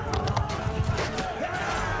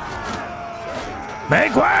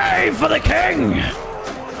 Make way for the king!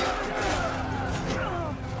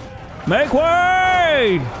 Make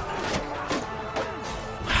way!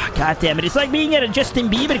 God damn it, it's like being at a Justin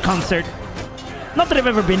Bieber concert. Not that I've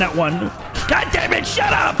ever been at one. God damn it,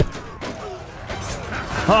 shut up!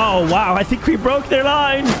 Oh wow, I think we broke their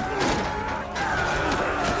line.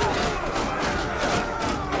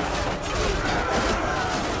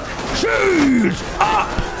 Choose up!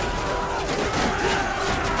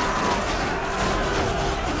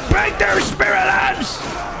 Break their spirit, lads!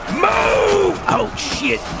 Move! Oh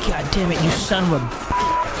shit, god damn it, you son of a...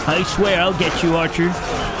 I swear I'll get you, Archer.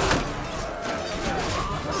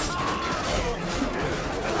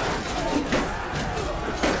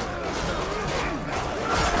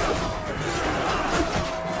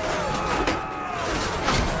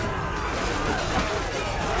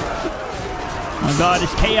 God,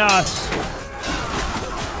 it's chaos.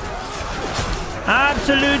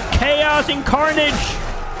 Absolute chaos and carnage.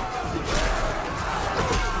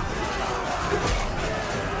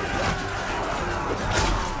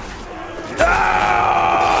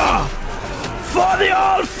 Ah! For the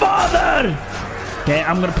All-Father! Okay,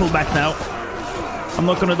 I'm gonna pull back now. I'm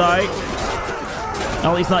not gonna die.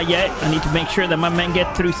 At least not yet. I need to make sure that my men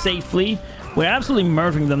get through safely. We're absolutely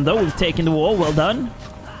murdering them, though. We've taken the wall. Well done.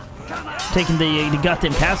 Taking the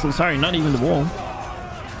goddamn castle. Sorry, not even the wall.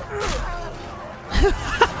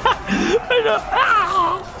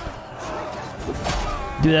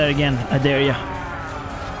 Do that again. I dare you.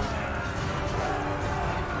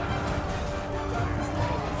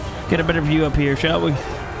 Get a better view up here, shall we?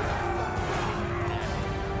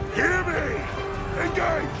 Hear me!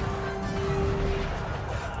 Engage!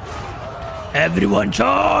 Everyone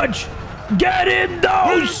charge! Get in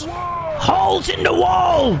those holes in the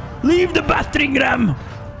wall! Leave the battering ram!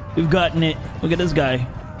 We've gotten it. Look at this guy.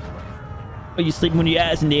 Oh, you sleeping with your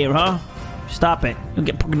ass in the air, huh? Stop it. You'll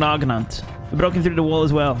get prognogonant. We're broken through the wall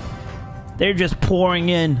as well. They're just pouring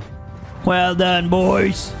in. Well done,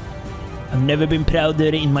 boys. I've never been prouder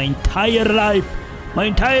in my entire life. My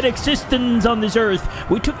entire existence on this earth.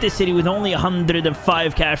 We took this city with only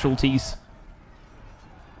 105 casualties.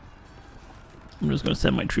 I'm just gonna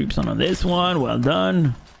send my troops on this one. Well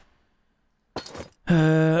done.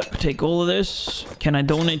 Take all of this. Can I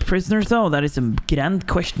donate prisoners though? That is a grand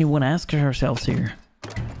question you want to ask ourselves here.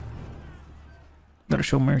 Gotta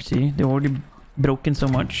show mercy. They've already broken so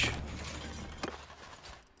much.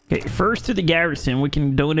 Okay, first to the garrison. We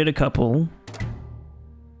can donate a couple.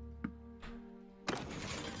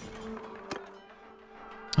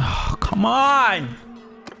 Oh, come on!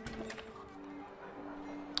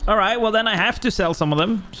 Alright, well then I have to sell some of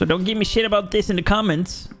them. So don't give me shit about this in the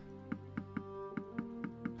comments.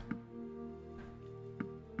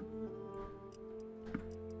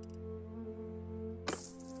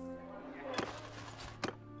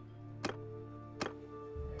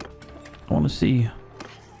 I want to see.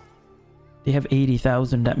 They have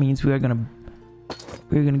 80,000. That means we're gonna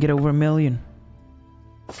get over 1 million.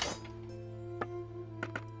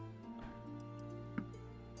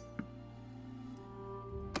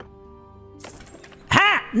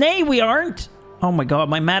 Ha! Nay, we aren't. Oh my god,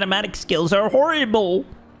 my mathematics skills are horrible.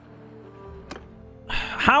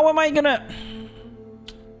 How am I gonna? I'm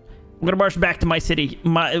gonna march back to my city.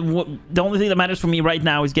 The only thing that matters for me right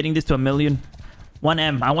now is getting this to 1 million.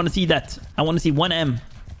 1M. I want to see that. I want to see 1M.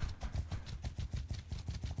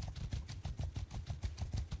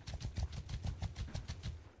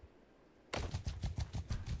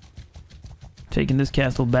 Taking this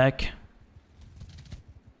castle back.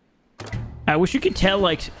 I wish you could tell,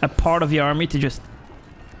 like, a part of the army to just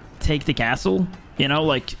take the castle. You know,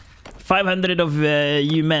 like, 500 of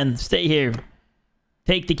you men, stay here.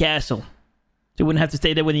 Take the castle. So you wouldn't have to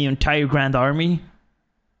stay there with the entire Grand Army.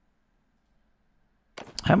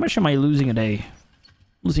 How much am I losing a day?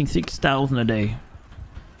 Losing 6,000 a day.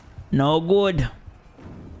 No good.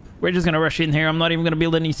 We're just gonna rush in here. I'm not even gonna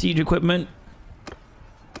build any siege equipment.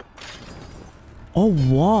 Oh,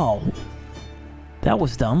 wow. That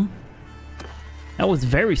was dumb. That was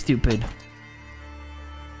very stupid.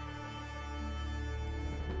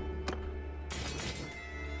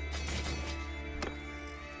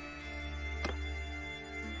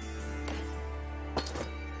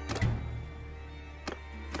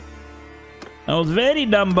 That was very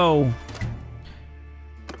dumbo.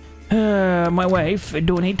 My wife,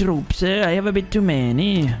 donate troops. I have a bit too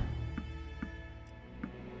many.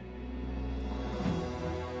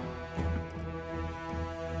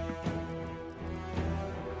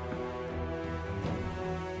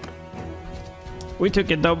 We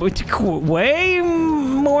took it though. We took way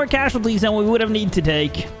more casualties than we would have needed to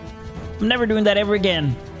take. I'm never doing that ever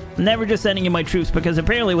again. I'm never just sending in my troops because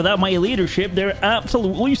apparently without my leadership, they're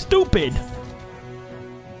absolutely stupid.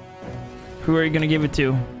 Who are you gonna give it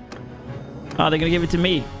to? Oh, they're gonna give it to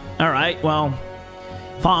me. Alright, well,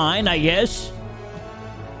 fine, I guess.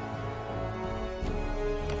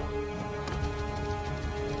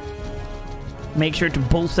 Make sure to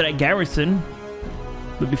bolster that garrison.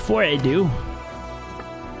 But before I do...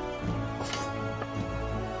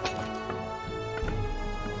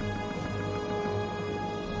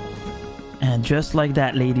 And just like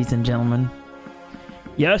that, ladies and gentlemen.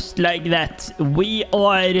 Just like that, we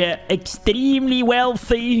are extremely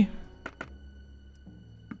wealthy.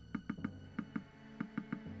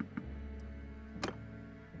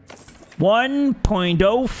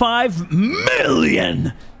 $1.05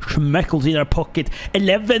 million schmeckles in our pocket.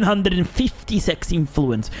 1156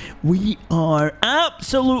 influence. We are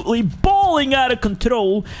absolutely balling out of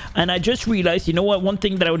control. And I just realized, you know what? One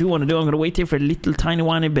thing that I do want to do, I'm going to wait here for a little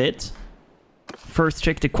tiny bit. First,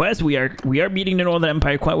 check the quest. We are beating the Northern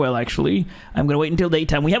Empire quite well, actually. I'm going to wait until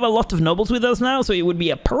daytime. We have a lot of nobles with us now, so it would be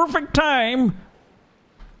a perfect time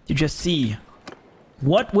to just see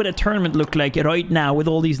what would a tournament look like right now with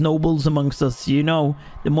all these nobles amongst us. You know,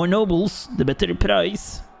 the more nobles, the better the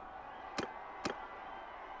price.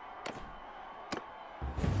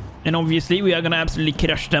 And obviously, we are going to absolutely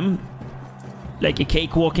crush them like a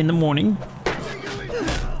cakewalk in the morning.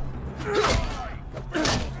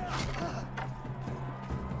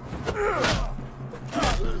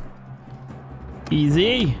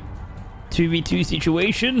 Easy. 2v2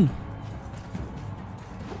 situation.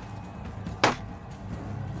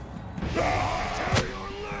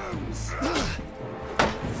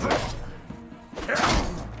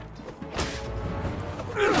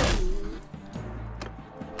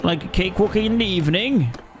 Like a cakewalk in the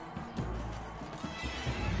evening.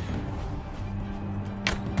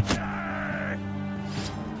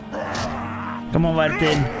 Come on,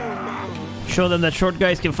 Martin. Show them that short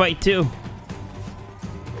guys can fight too.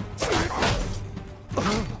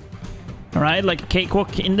 Alright, like a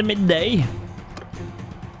cakewalk in the midday.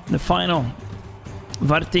 The final.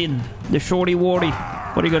 Vartin, the shorty warty.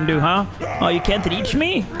 What are you gonna do, huh? Oh, you can't reach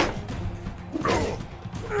me?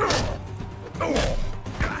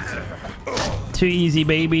 Too easy,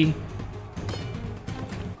 baby.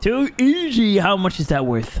 Too easy. How much is that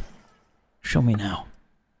worth? Show me now.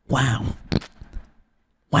 Wow.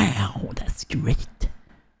 Wow, that's great.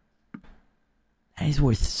 That is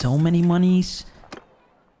worth so many monies.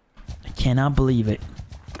 I cannot believe it.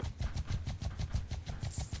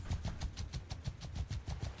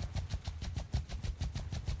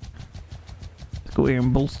 Let's go here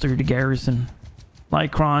and bolster the garrison.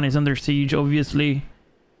 Lycron is under siege, obviously.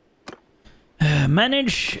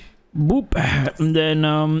 Manage, boop, and then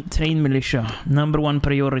train militia, #1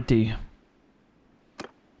 priority.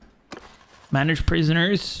 Manage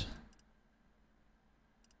prisoners.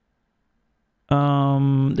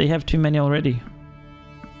 They have too many already.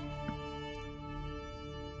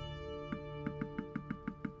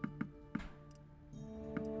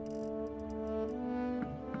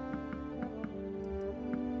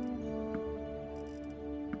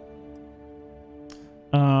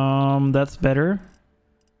 That's better.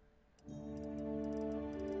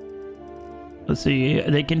 Let's see.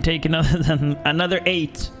 They can take another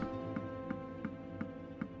 8.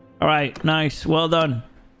 All right, nice. Well done.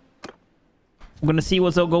 I'm gonna see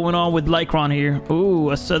what's going on with Lycron here.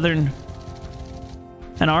 Ooh, an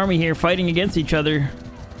army here fighting against each other.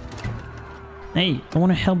 Hey, I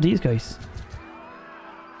want to help these guys.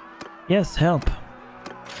 Yes, help.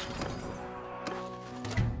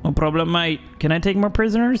 No problem, mate. Can I take more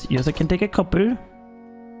prisoners? Yes, I can take a couple.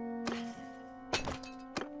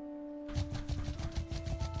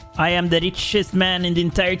 I am the richest man in the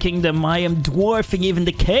entire kingdom. I am dwarfing even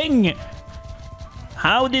the king.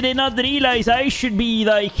 How did they not realize I should be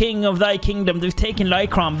thy king of thy kingdom? They've taken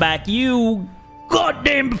Lycron back. You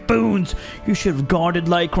goddamn buffoons. You should have guarded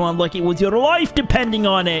Lycron like it was your life depending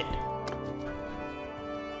on it.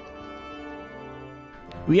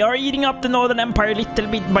 We are eating up the Northern Empire little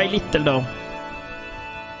bit by little, though.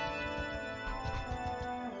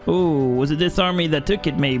 Ooh, was it this army that took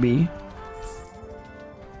it, maybe?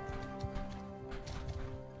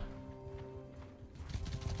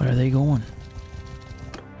 Where are they going?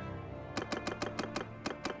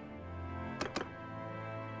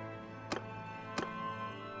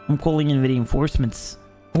 I'm calling in the reinforcements.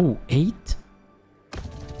 Oh, 8?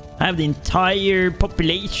 I have the entire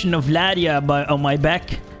population of Ladia on my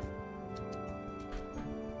back.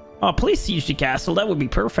 Oh, please siege the castle. That would be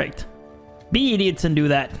perfect. Be idiots and do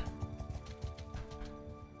that.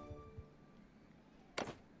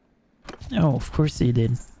 Oh, of course they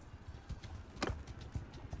did.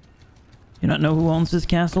 You not know who owns this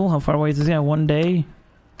castle? How far away is this guy? 1 day?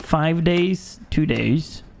 5 days? 2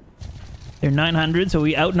 days? They're 900, so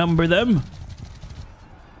we outnumber them.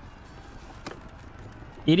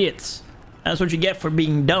 Idiots. That's what you get for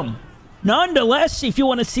being dumb. Nonetheless, if you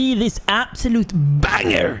want to see this absolute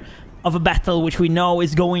banger of a battle, which we know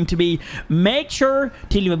is going to be, make sure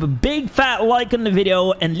to leave a big fat like on the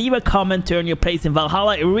video and leave a comment to earn your place in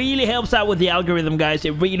Valhalla. It really helps out with the algorithm, guys.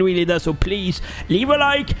 It really does. So please leave a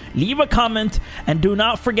like, leave a comment, and do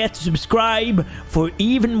not forget to subscribe for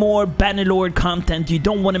even more Bannerlord content. You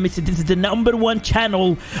don't want to miss it. This is the #1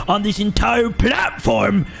 channel on this entire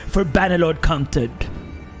platform for Bannerlord content.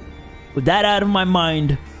 With that out of my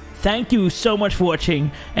mind, Thank you so much for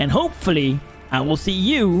watching, and hopefully I will see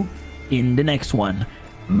you in the next one.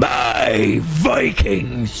 Bye,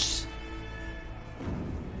 Vikings!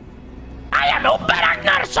 I am Ober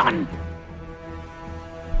Ragnarsson!